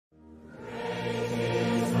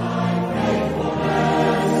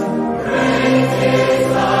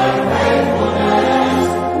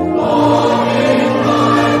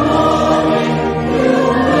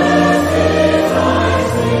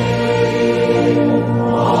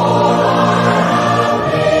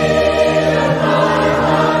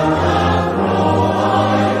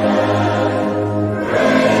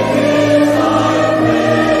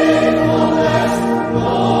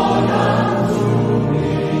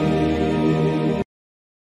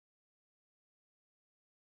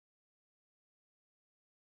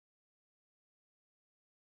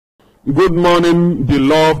Good morning,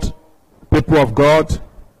 beloved people of God.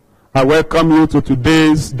 I welcome you to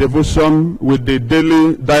today's devotion with the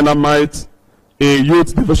daily Dynamite, a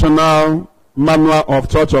youth devotional manual of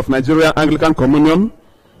Church of Nigeria Anglican Communion.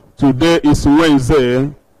 Today is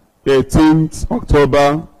Wednesday, 18th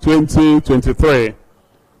October 2023.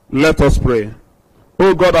 Let us pray.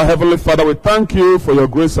 Oh God, our Heavenly Father, we thank you for your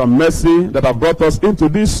grace and mercy that have brought us into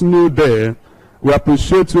this new day. We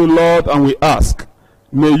appreciate you, Lord, and we ask,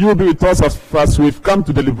 may you be with us as we've come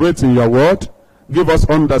to deliberate in your word. Give us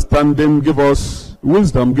understanding, give us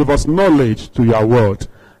wisdom, give us knowledge to your word.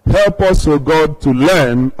 Help us, O God, to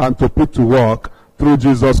learn and to put to work through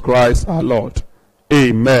Jesus Christ our Lord.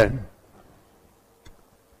 Amen.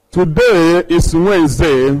 Today is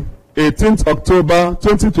Wednesday, 18th October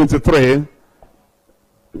 2023,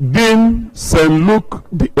 being St. Luke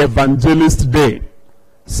the Evangelist Day.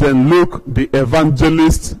 St. Luke the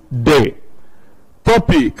Evangelist Day.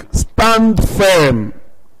 Topic, stand firm.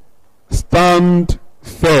 Stand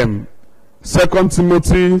firm. 2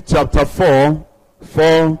 Timothy chapter 4,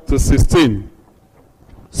 4 to 16.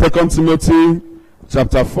 2 Timothy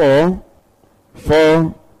chapter 4,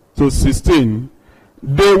 4 to 16.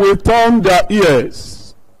 They will turn their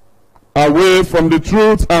ears away from the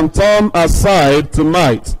truth and turn aside to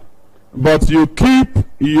might. But you keep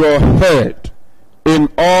your head in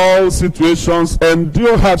all situations,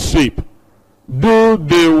 endure hardship. Do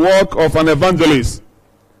the work of an evangelist.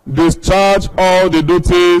 Discharge all the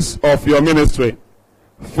duties of your ministry.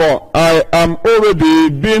 For I am already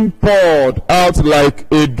being poured out like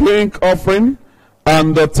a drink offering,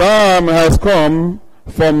 and the time has come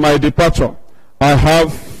for my departure. I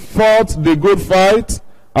have fought the good fight.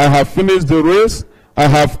 I have finished the race. I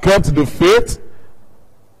have kept the faith.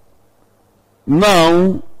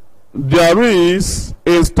 Now there is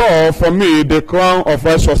in store for me the crown of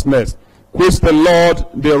righteousness, which the Lord,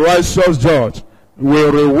 the righteous judge,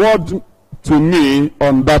 will reward to me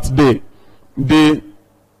on that day.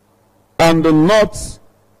 And not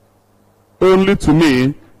only to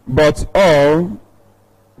me, but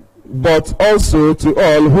also to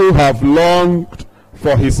all who have longed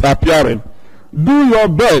for his appearing. Do your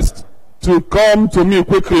best to come to me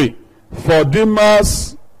quickly, for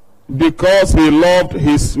Demas, because he loved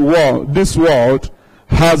this world,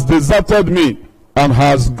 has deserted me and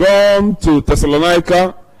has gone to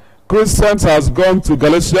Thessalonica. Crescens has gone to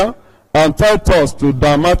Galatia, and Titus to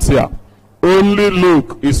Dalmatia. Only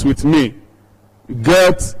Luke is with me.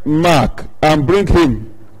 Get Mark and bring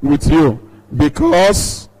him with you,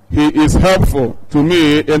 because he is helpful to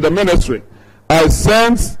me in the ministry. I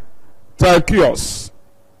sent Tychicus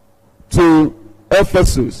to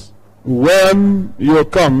Ephesus. When you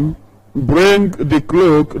come, bring the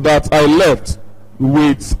cloak that I left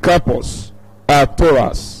with Carpus at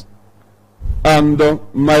Taurus, and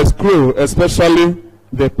my screw, especially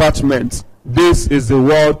the parchment. This is the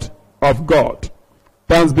word of God.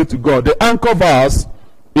 Thanks be to God. The anchor verse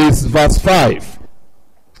is verse 5.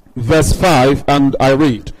 Verse 5, and I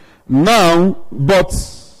read, now, but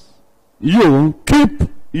you keep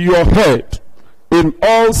your head in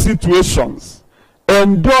all situations,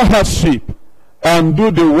 endure hardship, and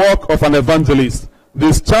do the work of an evangelist.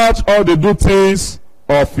 Discharge all the duties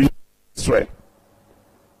of your ministry.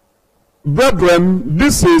 Brethren,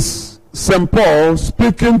 this is St. Paul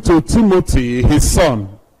speaking to Timothy, his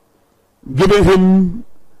son, giving him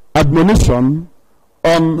admonition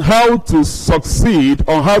on how to succeed,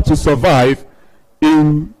 on how to survive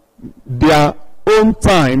in their own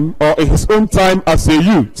time, or in his own time as a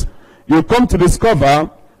youth. You come to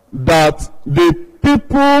discover that the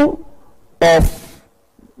people of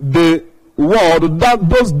the world, that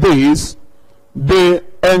those days, they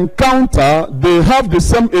encounter, they have the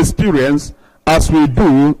same experience as we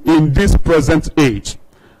do in this present age.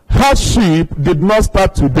 Hardship did not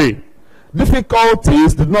start today.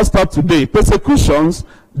 Difficulties did not start today. Persecutions,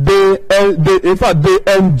 in fact, they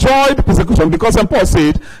enjoyed persecution, because St. Paul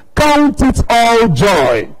said, count it all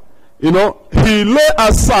joy. You know, he lay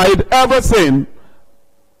aside everything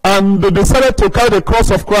and decided to carry the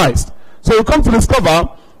cross of Christ. So you come to discover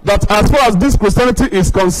that as far as this Christianity is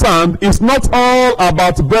concerned, it's not all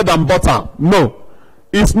about bread and butter. No.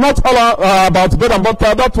 It's not all about bread and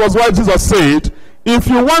butter. That was why Jesus said, if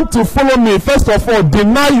you want to follow me, first of all,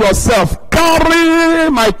 deny yourself. Carry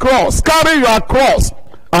my cross. Carry your cross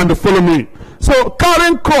and follow me. So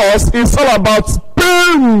carrying cross is all about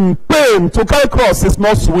pain. To carry cross is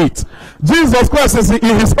not sweet. Jesus Christ is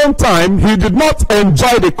in his own time, he did not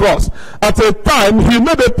enjoy the cross. At a time, he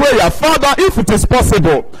made a prayer, Father, if it is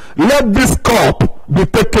possible, let this cup be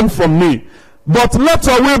taken from me. but let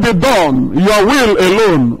your will be done. Your will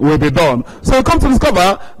alone will be done. So you come to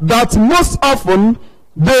discover that most often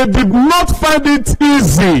they did not find it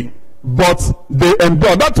easy, but they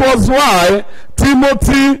endured. That was why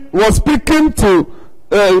Timothy was speaking to,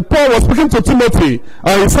 Paul was speaking to Timothy,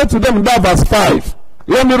 and he said to them in that verse 5,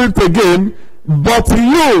 let me read it again, but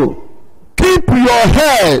you keep your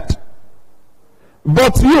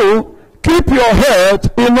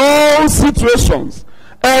head in all situations,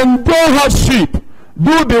 endure hardship,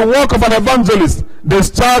 do the work of an evangelist,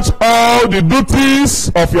 discharge all the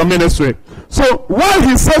duties of your ministry. So why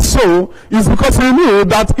he says so is because he knew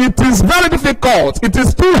that it is very difficult, it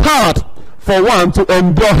is too hard for one to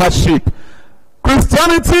endure hardship.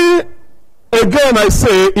 Christianity, again I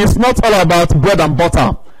say, is not all about bread and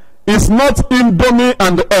butter. It's not indomie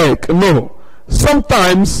and egg. No.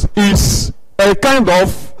 Sometimes it's a kind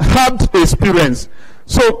of hard experience.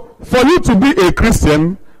 So for you to be a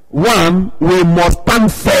Christian, one, we must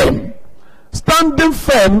stand firm. Standing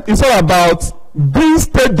firm is all about being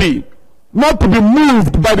steady, not to be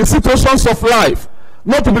moved by the situations of life,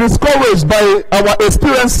 not to be discouraged by our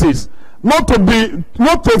experiences, not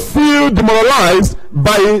to feel demoralized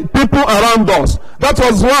by people around us. That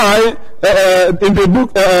was why in the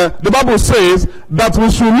book, the Bible says that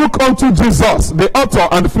we should look unto Jesus, the author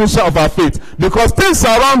and the finisher of our faith. Because things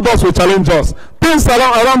around us will challenge us. Things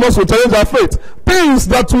around us will challenge our faith. Things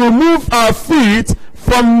that will move our feet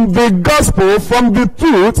from the gospel, from the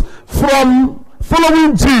truth, from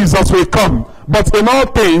following Jesus will come. But in all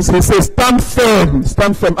things, he says, stand firm.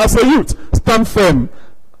 Stand firm. As a youth, stand firm.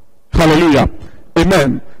 Hallelujah.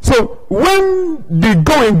 Amen. So when the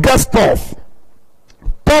going gets tough,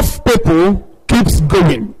 tough people keeps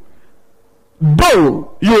going.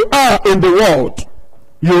 Though you are in the world,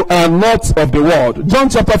 you are not of the world. John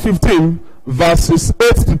chapter 15, verses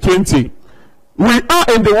 8 to 20. We are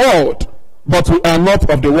in the world, but we are not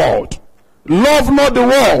of the world. Love not the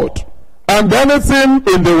world, and anything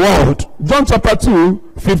in the world. John chapter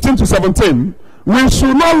 2, 15 to 17. We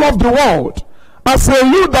should not love the world. As a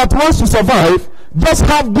you that wants to survive, just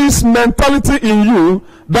have this mentality in you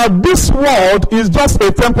that this world is just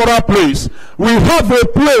a temporal place. We have a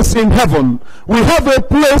place in heaven. We have a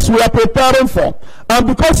place we are preparing for. And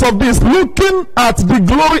because of this, looking at the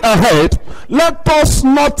glory ahead, let us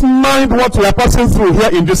not mind what we are passing through here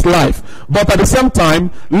in this life. But at the same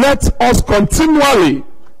time, let us continually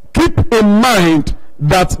keep in mind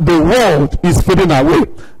that the world is fading away.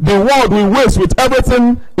 The world will waste with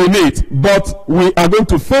everything in it, but we are going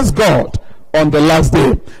to face God on the last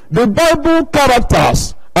day. The Bible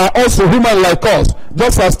characters are also human like us,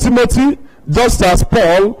 just as Timothy, just as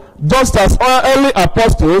Paul, just as our early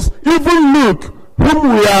apostles, even Luke,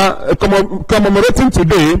 whom we are commemorating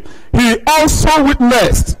today. He also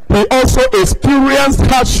witnessed, he also experienced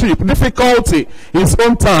hardship, difficulty in his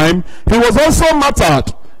own time. He was also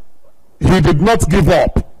martyred. He did not give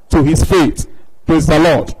up to his faith. Praise the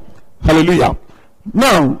Lord. Hallelujah.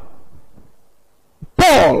 Now,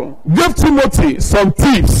 Paul gave Timothy some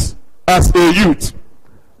tips as a youth.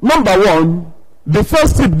 Number one, the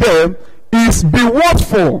first tip there is be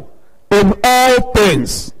watchful in all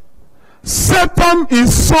things. Satan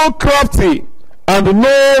is so crafty and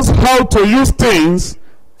knows how to use things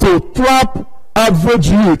to trap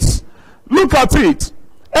average youths. Look at it.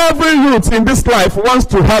 Every youth in this life wants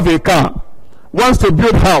to have a car, wants to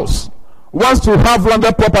build house, wants to have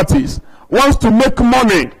landed properties, wants to make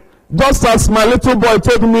money. Just as my little boy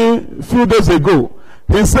told me a few days ago,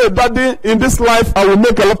 he said, Daddy, in this life I will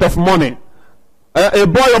make a lot of money. A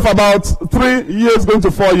boy of about 3 years going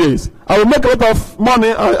to 4 years. I will make a lot of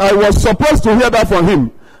money. I was supposed to hear that from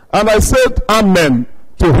him. And I said, Amen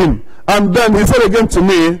to him. And then he said again to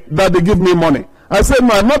me, Daddy, give me money. I said, no,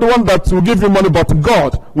 I'm not the one that will give you money, but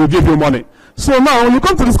God will give you money. So now you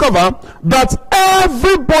come to discover that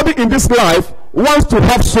everybody in this life wants to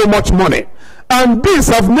have so much money. And this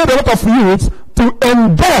have made a lot of youth to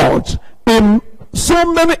indulge in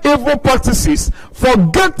so many evil practices,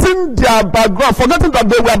 forgetting their background, forgetting that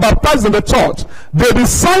they were baptized in the church. They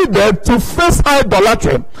decided to face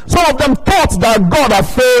idolatry. Some of them thought that God had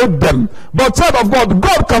failed them. But child of God,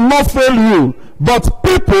 God cannot fail you. But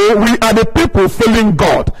people, we are the people failing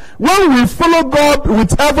God. When we follow God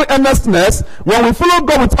with every earnestness, when we follow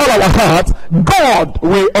God with all our heart, God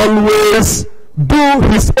will always do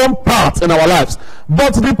his own part in our lives.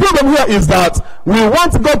 But the problem here is that we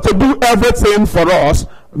want God to do everything for us,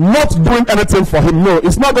 not doing anything for him. No,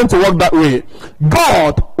 it's not going to work that way.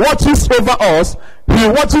 God watches over us. He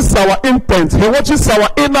watches our intent. He watches our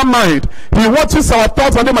inner mind. He watches our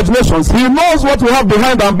thoughts and imaginations. He knows what we have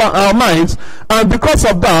behind our minds. And because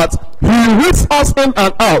of that, he reads us in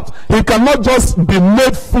and out. He cannot just be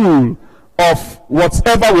made fool of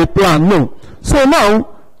whatever we plan. No. So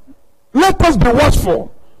now, let us be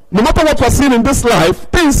watchful. No matter what we're seeing in this life,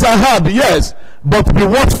 things are hard, yes. But be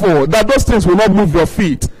watchful that those things will not move your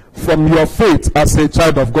feet from your faith as a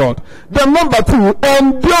child of God. Then number 2,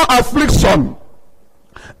 endure affliction.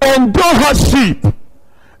 Endure hardship,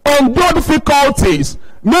 endure difficulties.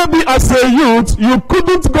 Maybe as a youth, you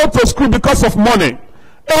couldn't go to school because of money.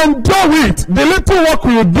 Endure it. The little work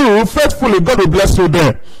you do faithfully, God will bless you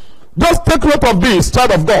there. Just take note of this,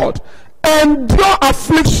 child of God. Endure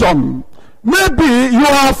affliction. Maybe you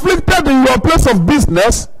are afflicted in your place of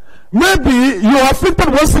business. Maybe you are afflicted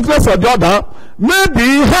with one sickness or the other.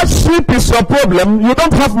 Maybe hardship is your problem. You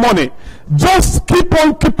don't have money. Just keep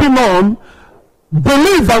on keeping on.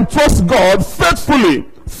 Believe and trust God faithfully.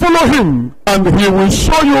 Follow him and he will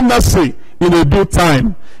show you mercy in a due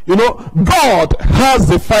time. You know, God has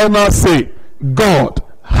the final say. God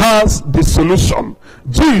has the solution.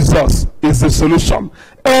 Jesus is the solution.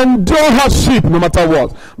 Endure hardship no matter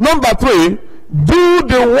what. Number 3, do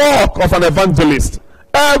the work of an evangelist.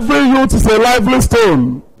 Every youth is a lively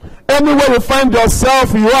stone. Anywhere you find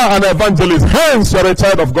yourself, you are an evangelist. Hence, you're a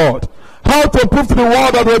child of God. How to prove to the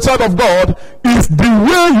world that you're a child of God is the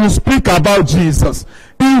way you speak about Jesus.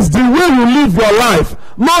 Is the way you live your life.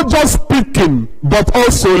 Not just speaking, but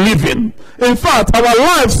also living. In fact, our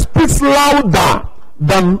life speaks louder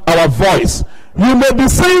than our voice. You may be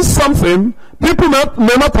saying something, people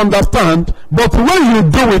may not understand, but when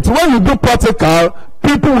you do it, when you do practical,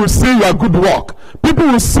 people will see your good work. People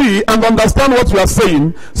will see and understand what you are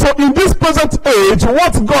saying. So in this present age,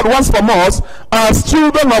 what God wants from us as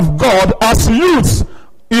children of God, as youths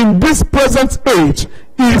in this present age,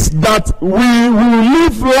 is that we will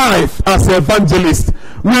live life as evangelists.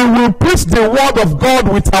 We will preach the word of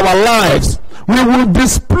God with our lives. We will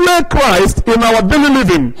display Christ in our daily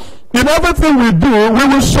living. In everything we do, we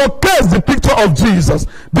will showcase the picture of Jesus.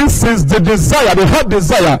 This is the desire, the heart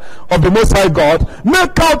desire of the Most High God.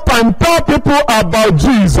 Make out time, tell people about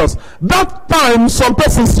Jesus. That time some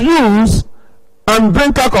persons use and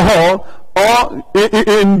drink alcohol, or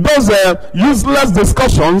in those useless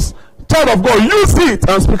discussions, child of God, use it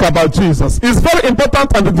and speak about Jesus. It's very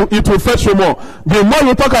important and it will fetch you more. The more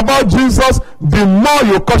you talk about Jesus, the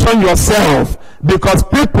more you caution yourself, because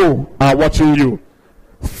people are watching you.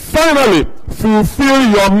 Finally,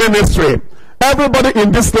 fulfill your ministry. Everybody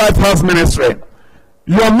in this life has ministry.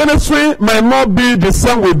 Your ministry might not be the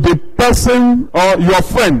same with the person or your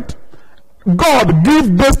friend. God gives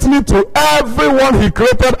destiny to everyone he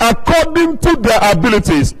created according to their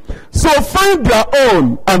abilities. So find their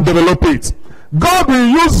own and develop it. God will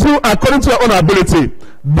use you according to your own ability.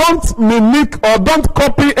 Don't mimic or don't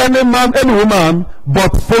copy any man, any woman, but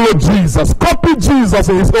follow Jesus. Copy Jesus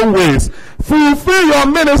in his own ways. Fulfill your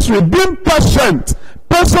ministry. Be patient.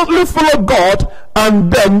 Patiently follow God,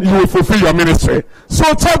 and then you will fulfill your ministry.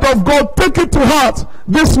 So, child of God, take it to heart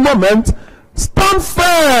this moment. Stand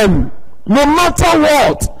firm, no matter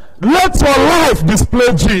what. Let your life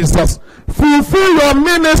display Jesus. Fulfill your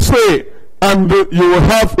ministry, and you will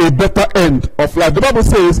have a better end of life. The Bible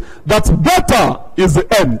says that better is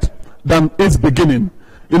the end than its beginning.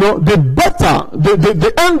 You know,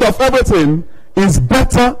 the end of everything is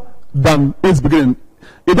better than its beginning.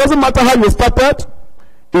 It doesn't matter how you started.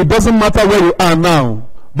 It doesn't matter where you are now.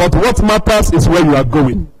 But what matters is where you are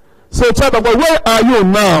going. So, child of God, where are you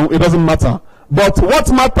now? It doesn't matter. But what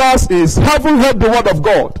matters is, having heard the word of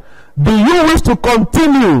God, do you wish to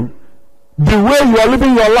continue the way you are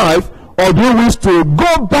living your life, or do you wish to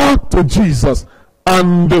go back to Jesus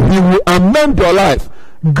and he will amend your life?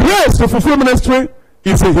 Grace to fulfill ministry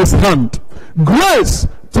is in his hand. Grace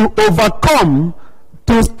to overcome,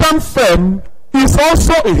 to stand firm, is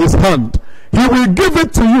also in his hand. He will give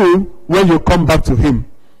it to you when you come back to him.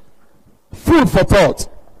 Food for thought.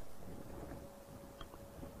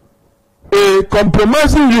 A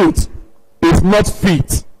compromising youth is not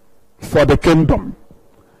fit for the kingdom.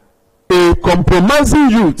 A compromising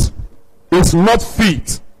youth is not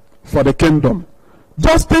fit for the kingdom.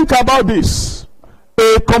 Just think about this.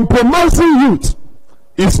 A compromising youth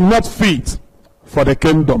is not fit for the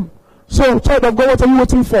kingdom. So, child of God, what are you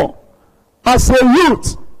waiting for? As a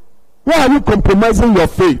youth, why are you compromising your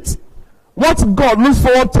faith? What God looks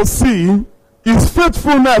forward to see is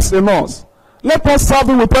faithfulness in us. Let us serve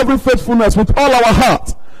him with every faithfulness, with all our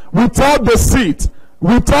heart, without deceit,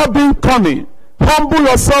 without being cunning. Humble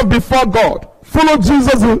yourself before God. Follow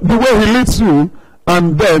Jesus the way he leads you,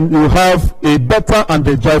 and then you have a better and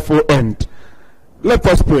a joyful end. Let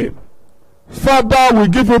us pray. Father, we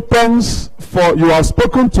give you thanks for you have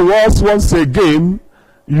spoken to us once again.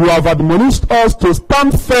 You have admonished us to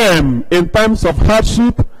stand firm in times of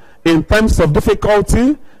hardship, in times of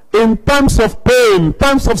difficulty, in times of pain,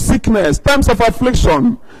 times of sickness, times of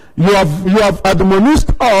affliction. You have admonished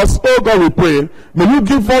us, oh God, we pray. May you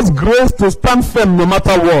give us grace to stand firm no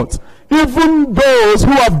matter what. Even those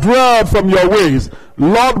who have drifted from your ways,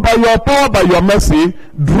 Lord, by your power, by your mercy,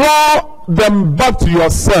 draw them back to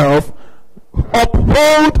yourself,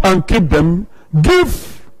 uphold and keep them,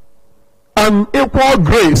 give an equal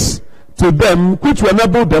grace to them which will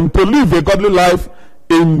enable them to live a godly life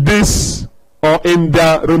in this or in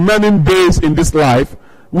their remaining days in this life.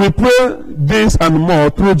 We pray this and more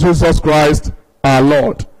through Jesus Christ our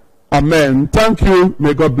Lord. Amen. Thank you.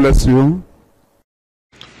 May God bless you.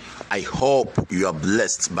 I hope you are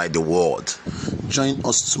blessed by the word. Join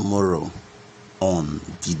us tomorrow on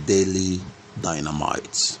the Daily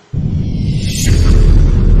Dynamite.